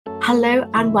Hello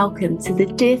and welcome to the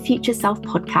Dear Future Self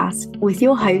podcast with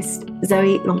your host,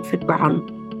 Zoe Longford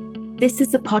Brown. This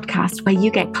is a podcast where you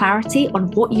get clarity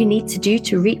on what you need to do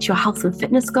to reach your health and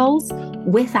fitness goals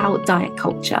without diet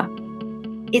culture.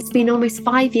 It's been almost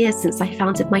 5 years since I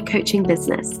founded my coaching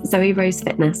business, Zoe Rose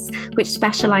Fitness, which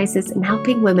specializes in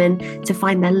helping women to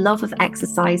find their love of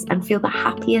exercise and feel the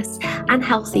happiest and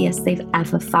healthiest they've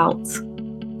ever felt.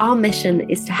 Our mission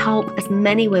is to help as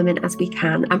many women as we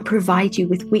can and provide you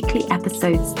with weekly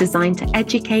episodes designed to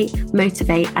educate,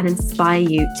 motivate, and inspire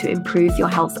you to improve your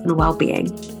health and well-being.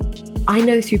 I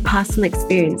know through personal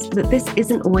experience that this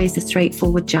isn't always a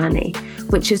straightforward journey,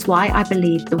 which is why I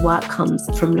believe the work comes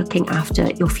from looking after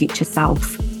your future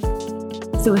self.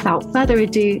 So without further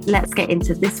ado, let's get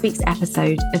into this week's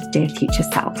episode of Dear Future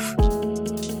Self.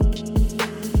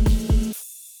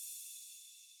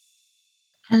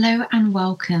 Hello and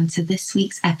welcome to this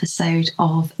week's episode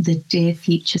of the Dear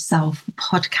Future Self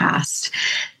podcast.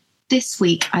 This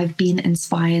week, I've been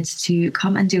inspired to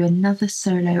come and do another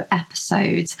solo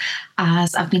episode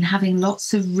as I've been having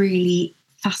lots of really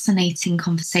fascinating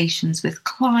conversations with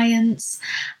clients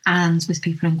and with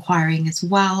people inquiring as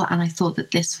well. And I thought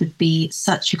that this would be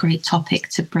such a great topic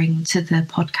to bring to the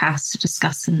podcast to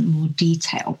discuss in more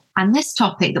detail. And this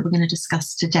topic that we're going to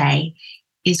discuss today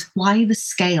is why the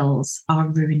scales are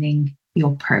ruining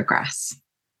your progress.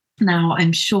 Now,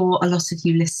 I'm sure a lot of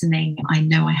you listening, I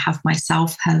know I have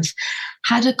myself, have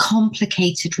had a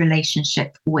complicated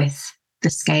relationship with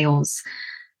the scales,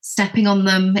 stepping on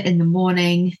them in the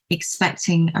morning,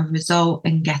 expecting a result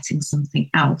and getting something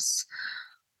else.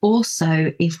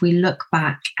 Also, if we look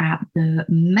back at the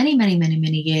many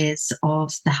years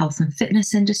of the health and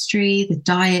fitness industry, the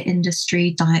diet industry,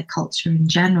 diet culture in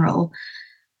general,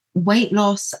 weight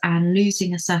loss and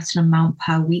losing a certain amount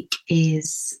per week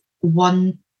is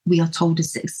one we are told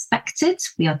is expected.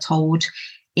 We are told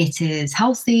it is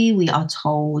healthy. We are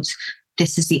told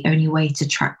this is the only way to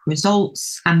track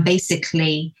results. And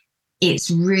basically, it's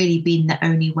really been the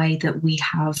only way that we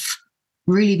have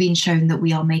really been shown that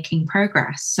we are making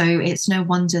progress. So it's no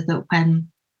wonder that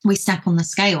when we step on the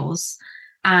scales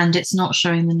and it's not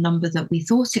showing the number that we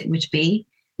thought it would be,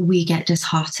 we get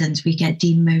disheartened, we get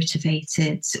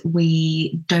demotivated,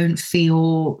 we don't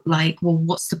feel like, well,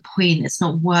 what's the point? It's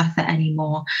not worth it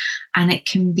anymore. And it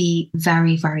can be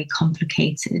very, very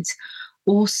complicated.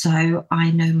 Also,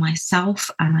 I know myself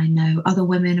and I know other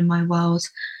women in my world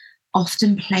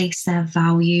often place their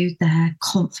value, their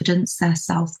confidence, their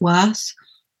self-worth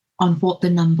on what the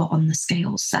number on the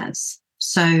scale says.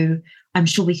 So I'm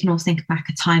sure we can all think back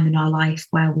a time in our life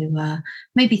where we were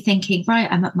maybe thinking, right,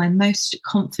 I'm at my most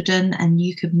confident, and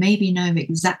you could maybe know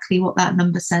exactly what that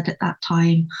number said at that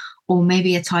time, or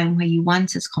maybe a time where you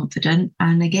weren't as confident.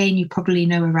 And again, you probably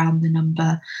know around the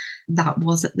number that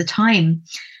was at the time.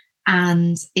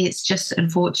 And it's just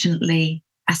unfortunately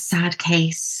a sad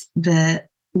case that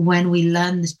when we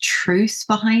learn the truth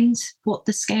behind what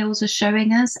the scales are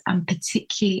showing us, and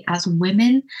particularly as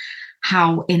women,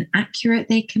 how inaccurate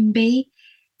they can be,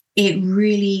 it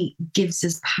really gives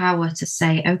us power to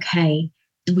say, okay,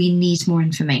 we need more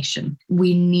information.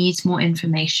 We need more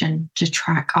information to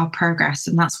track our progress.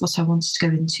 And that's what I wanted to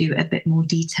go into a bit more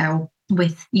detail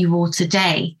with you all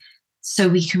today, so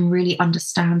we can really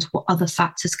understand what other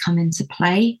factors come into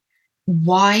play,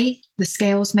 why the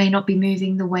scales may not be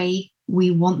moving the way we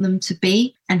want them to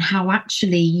be, and how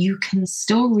actually you can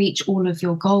still reach all of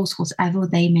your goals, whatever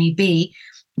they may be,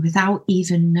 without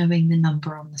even knowing the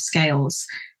number on the scales.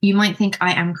 You might think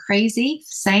I am crazy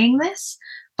for saying this,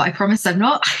 but I promise I'm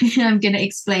not. I'm going to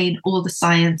explain all the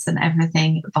science and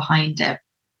everything behind it.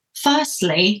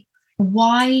 Firstly,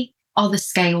 why are the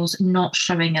scales not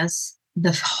showing us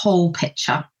the whole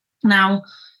picture? Now,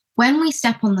 when we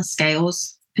step on the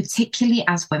scales, particularly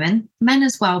as women, men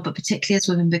as well, but particularly as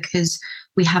women, because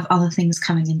we have other things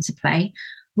coming into play,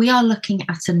 we are looking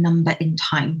at a number in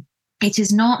time. It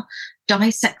is not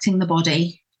dissecting the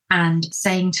body and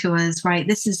saying to us, right,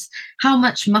 this is how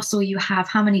much muscle you have,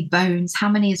 how many bones, how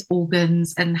many is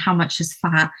organs, and how much is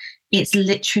fat. It's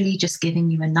literally just giving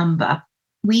you a number.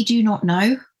 We do not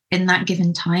know in that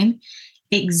given time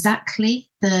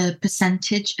exactly the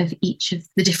percentage of each of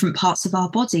the different parts of our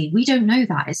body. We don't know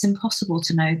that. It's impossible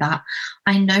to know that.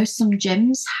 I know some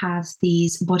gyms have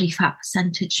these body fat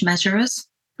percentage measurers,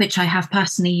 which I have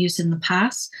personally used in the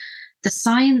past. The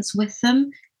science with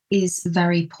them is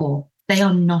very poor. They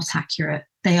are not accurate.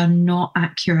 They are not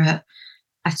accurate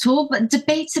at all, but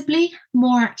debatably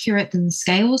more accurate than the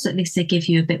scales. At least they give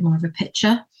you a bit more of a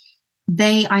picture.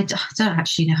 I don't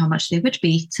actually know how much they would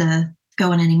be to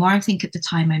go on anymore. I think at the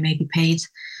time I maybe paid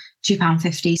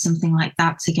 £2.50, something like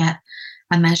that, to get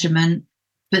a measurement.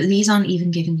 but these aren't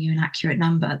even giving you an accurate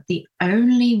number. The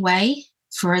only way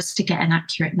for us to get an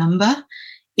accurate number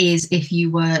is if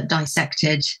you were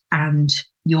dissected and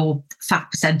your fat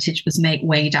percentage was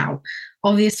weighed out.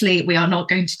 Obviously, we are not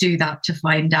going to do that to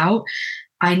find out.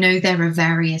 I know there are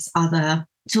various other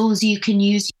tools you can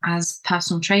use. As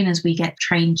personal trainers, we get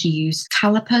trained to use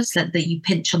calipers that you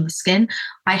pinch on the skin.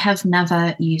 I have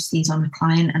never used these on a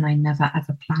client, and I never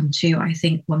ever plan to. I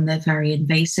think, one, they're very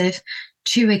invasive.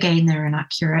 Two, again, they're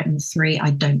inaccurate. And three,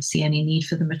 I don't see any need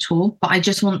for them at all. But I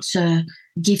just want to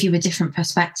give you a different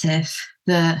perspective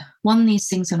that, one, these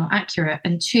things are not accurate.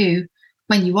 And two,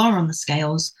 when you are on the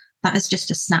scales, that is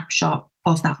just a snapshot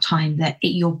of that time, that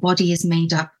your body is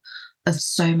made up of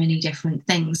so many different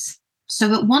things.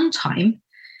 So at one time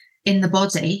in the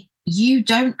body, you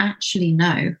don't actually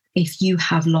know if you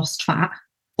have lost fat,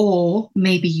 or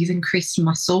maybe you've increased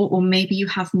muscle, or maybe you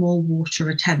have more water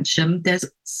retention. There's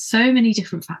so many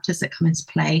different factors that come into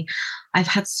play. I've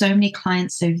had so many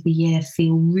clients over the year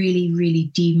feel really,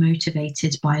 really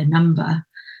demotivated by a number.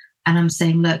 And I'm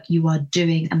saying, look, you are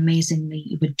doing amazingly.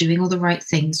 You are doing all the right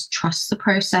things. Trust the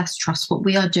process. Trust what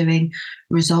we are doing.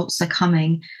 Results are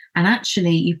coming. And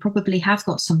actually, you probably have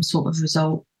got some sort of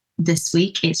result this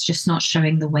week. It's just not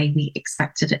showing the way we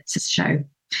expected it to show.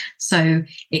 So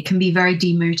it can be very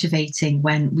demotivating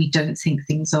when we don't think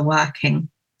things are working.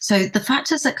 So the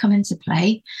factors that come into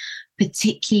play,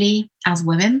 particularly as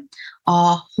women,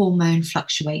 are hormone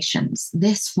fluctuations.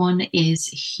 This one is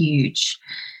huge.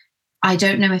 I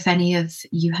don't know if any of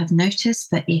you have noticed,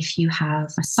 but if you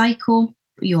have a cycle,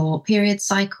 your period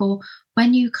cycle,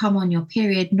 when you come on your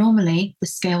period, normally the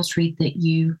scales read that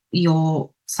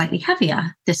you're slightly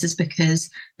heavier. This is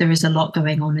because there is a lot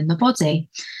going on in the body.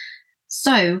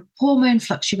 So hormone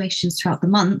fluctuations throughout the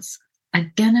month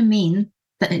are going to mean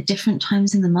that at different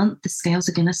times in the month, the scales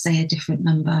are going to say a different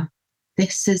number.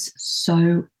 This is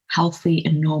so healthy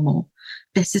and normal.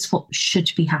 This is what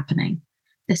should be happening.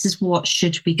 This is what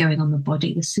should be going on the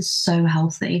body. This is so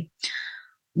healthy.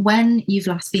 When you've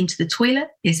last been to the toilet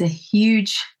is a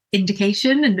huge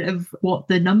indication of what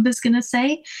the number's going to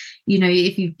say. You know,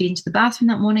 if you've been to the bathroom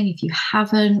that morning, if you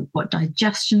haven't, what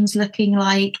digestion's looking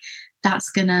like, that's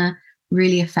going to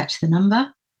really affect the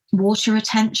number. Water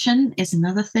retention is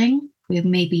another thing.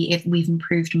 Maybe if we've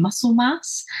improved muscle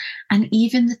mass, and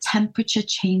even the temperature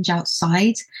change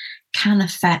outside can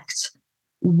affect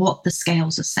what the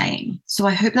scales are saying. So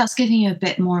I hope that's giving you a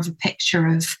bit more of a picture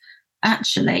of,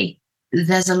 actually,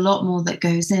 there's a lot more that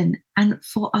goes in. And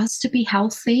for us to be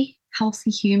healthy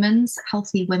humans,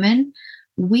 healthy women,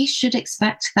 we should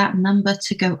expect that number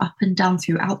to go up and down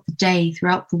throughout the day,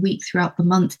 throughout the week, throughout the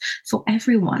month, for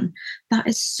everyone. That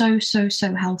is so, so,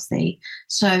 so healthy.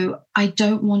 So I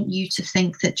don't want you to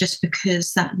think that just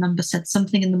because that number said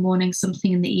something in the morning,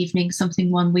 something in the evening,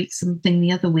 something one week, something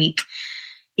the other week,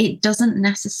 it doesn't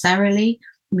necessarily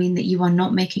mean that you are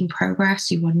not making progress,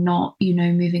 you are not,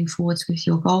 moving forwards with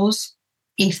your goals.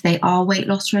 If they are weight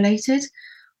loss related,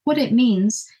 what it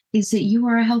means is that you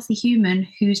are a healthy human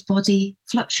whose body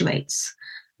fluctuates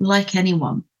like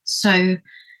anyone. So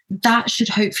that should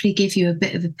hopefully give you a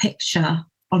bit of a picture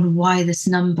on why this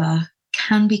number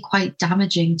can be quite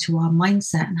damaging to our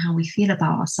mindset and how we feel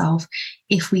about ourselves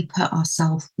if we put our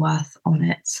self-worth on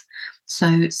it.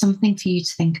 So something for you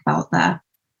to think about there.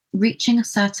 Reaching a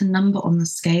certain number on the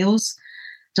scales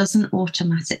doesn't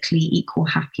automatically equal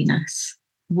happiness.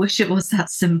 Wish it was that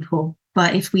simple.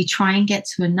 But if we try and get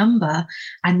to a number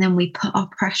and then we put our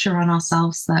pressure on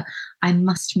ourselves that I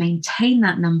must maintain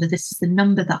that number, this is the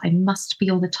number that I must be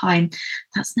all the time,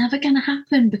 that's never going to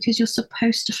happen, because you're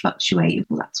supposed to fluctuate.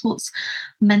 Well, that's what's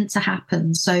meant to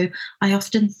happen. So I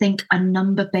often think a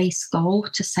number-based goal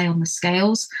to say on the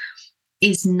scales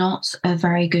is not a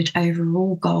very good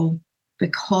overall goal,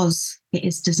 because it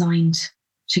is designed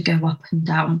to go up and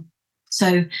down.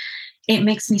 So it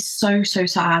makes me so, so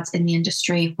sad in the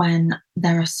industry when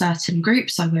there are certain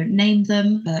groups, I won't name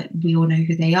them, but we all know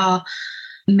who they are,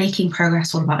 making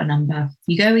progress all about a number.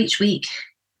 You go each week,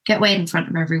 get weighed in front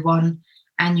of everyone,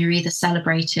 and you're either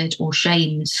celebrated or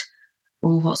shamed.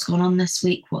 Oh, what's gone on this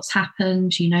week? What's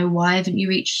happened? Why haven't you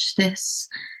reached this?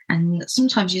 And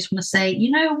sometimes you just want to say,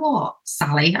 you know what,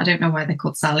 Sally, I don't know why they're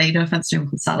called Sally, no offense to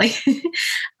anyone called Sally,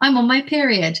 I'm on my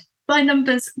period. My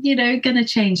number's, going to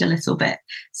change a little bit.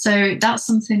 So that's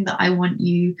something that I want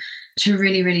you to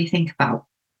really, really think about.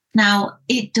 Now,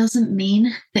 it doesn't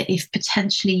mean that if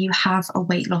potentially you have a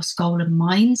weight loss goal in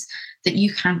mind that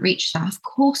you can't reach that. Of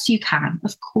course you can.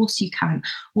 Of course you can.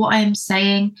 What I am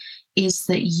saying is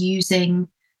that using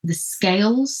the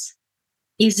scales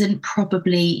isn't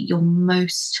probably your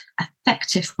most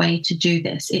effective way to do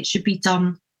this. It should be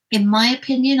done In my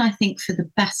opinion, I think for the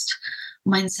best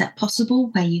mindset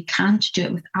possible, where you can, to do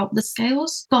it without the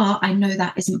scales. But I know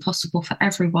that isn't possible for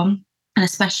everyone. And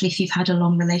especially if you've had a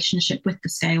long relationship with the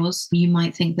scales, you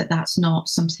might think that that's not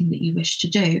something that you wish to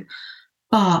do.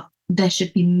 But there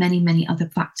should be many, many other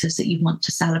factors that you want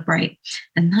to celebrate.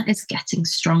 And that is getting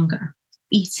stronger,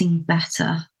 eating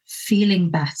better, feeling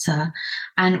better,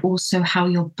 and also how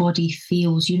your body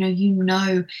feels. You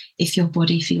know if your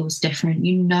body feels different,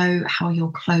 you know how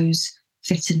your clothes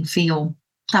fit and feel.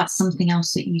 That's something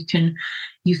else that you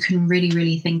can really,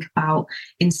 really think about,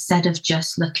 instead of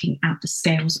just looking at the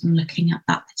scales and looking at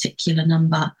that particular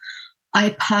number.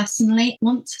 I personally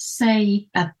want to say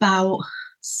about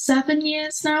 7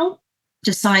 years now,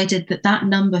 decided that that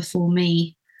number for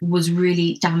me was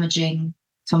really damaging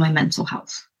for my mental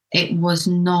health. It was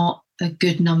not a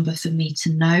good number for me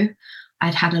to know.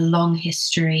 I'd had a long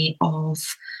history of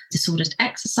disordered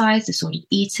exercise, disordered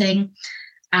eating,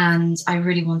 and I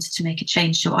really wanted to make a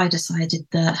change. So I decided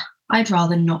that I'd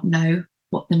rather not know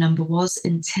what the number was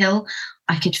until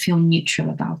I could feel neutral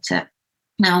about it.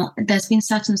 Now, there's been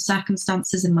certain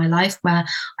circumstances in my life where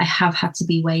I have had to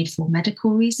be weighed for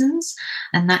medical reasons,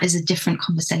 and that is a different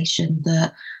conversation.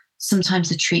 That sometimes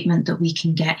the treatment that we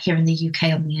can get here in the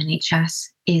UK on the NHS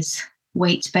is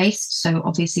weight-based. So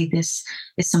obviously this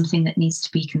is something that needs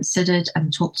to be considered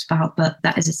and talked about, but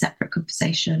that is a separate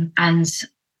conversation. And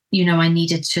I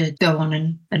needed to go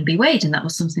on and be weighed, and that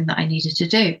was something that I needed to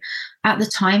do. At the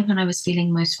time when I was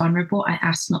feeling most vulnerable, I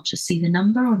asked not to see the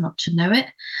number or not to know it.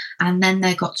 And then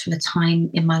there got to a time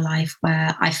in my life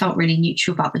where I felt really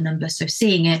neutral about the number. So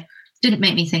seeing it didn't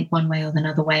make me think one way or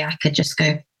another way. I could just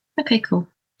go, okay, cool,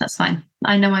 that's fine.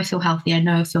 I know I feel healthy. I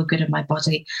know I feel good in my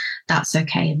body. That's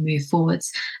okay, and move forwards.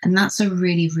 And that's a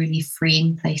really, really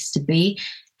freeing place to be.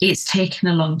 It's taken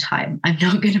a long time. I'm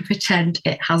not going to pretend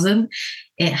it hasn't.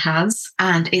 It has.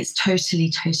 And it's totally,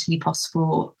 totally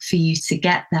possible for you to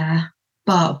get there.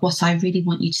 But what I really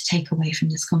want you to take away from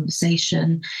this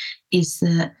conversation is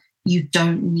that you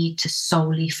don't need to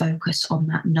solely focus on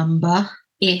that number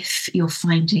if you're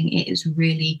finding it is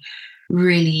really,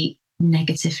 really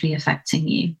negatively affecting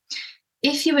you.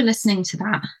 If you were listening to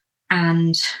that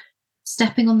and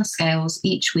stepping on the scales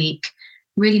each week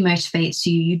really motivates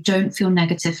you, you don't feel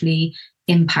negatively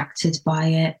impacted by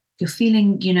it, you're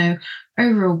feeling,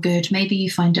 overall good, maybe you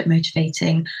find it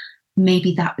motivating,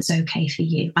 maybe that is okay for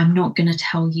you. I'm not going to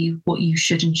tell you what you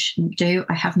should and shouldn't do.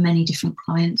 I have many different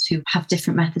clients who have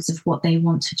different methods of what they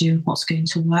want to do and what's going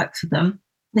to work for them.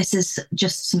 This is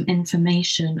just some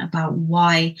information about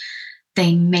why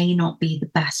they may not be the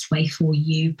best way for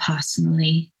you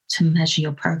personally to measure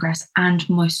your progress, and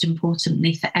most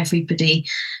importantly for everybody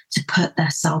to put their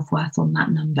self-worth on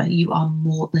that number. You are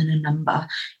more than a number.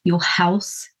 Your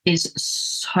health is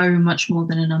so much more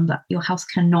than a number. Your health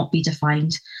cannot be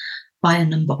defined by a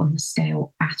number on the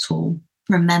scale at all.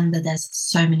 Remember, there's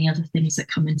so many other things that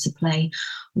come into play.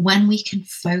 When we can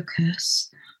focus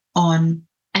on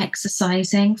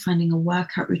exercising, finding a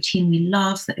workout routine we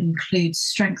love that includes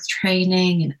strength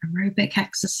training and aerobic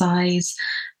exercise,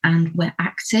 and we're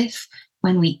active,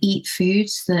 when we eat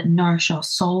foods that nourish our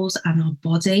souls and our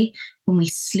body, when we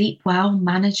sleep well,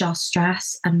 manage our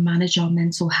stress and manage our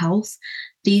mental health,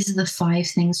 these are the 5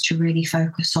 things to really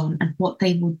focus on. And what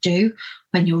they will do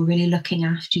when you're really looking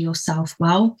after yourself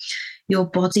well, your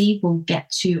body will get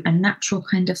to a natural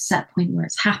kind of set point where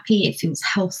it's happy, it feels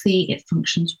healthy, it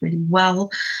functions really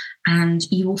well, and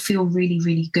you will feel really,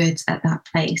 really good at that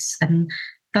place. And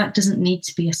that doesn't need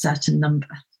to be a certain number,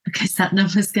 because that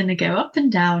number is going to go up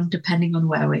and down depending on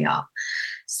where we are.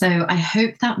 So I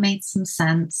hope that made some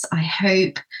sense. I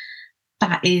hope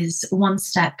that is one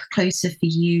step closer for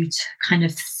you to kind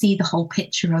of see the whole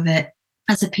picture of it.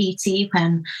 As a PT,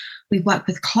 when we work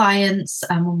with clients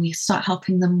and when we start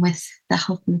helping them with their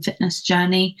health and fitness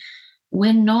journey,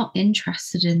 we're not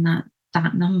interested in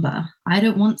that number. I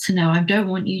don't want to know. I don't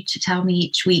want you to tell me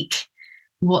each week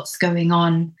what's going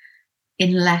on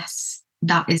unless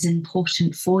that is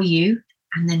important for you.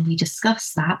 And then we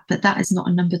discuss that, but that is not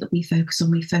a number that we focus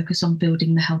on. We focus on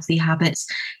building the healthy habits,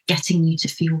 getting you to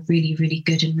feel really, really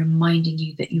good, and reminding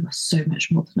you that you are so much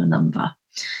more than a number.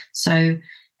 So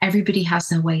everybody has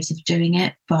their ways of doing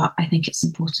it, but I think it's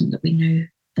important that we know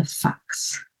the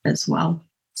facts as well.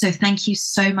 So thank you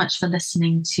so much for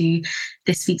listening to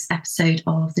this week's episode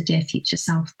of the Dear Future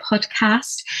Self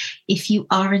podcast. If you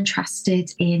are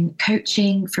interested in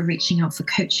coaching, for reaching out for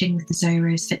coaching with the Zoe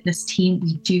Rose Fitness team,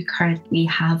 we do currently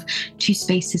have 2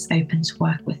 spaces open to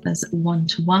work with us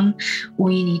one-to-one.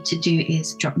 All you need to do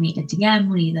is drop me a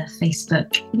DM on either Facebook,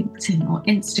 LinkedIn or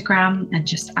Instagram and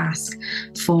just ask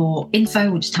for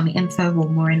info, or just tell me info or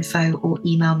more info, or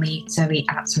email me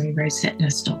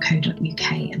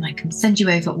zoe@zoerosefitness.co.uk and I can send you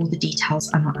over all the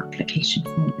details on our application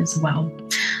form as well.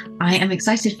 I am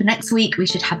excited for next week. We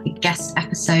should have a guest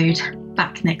episode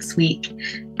back next week,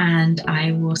 and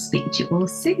I will speak to you all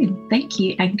soon. Thank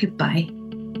you and goodbye.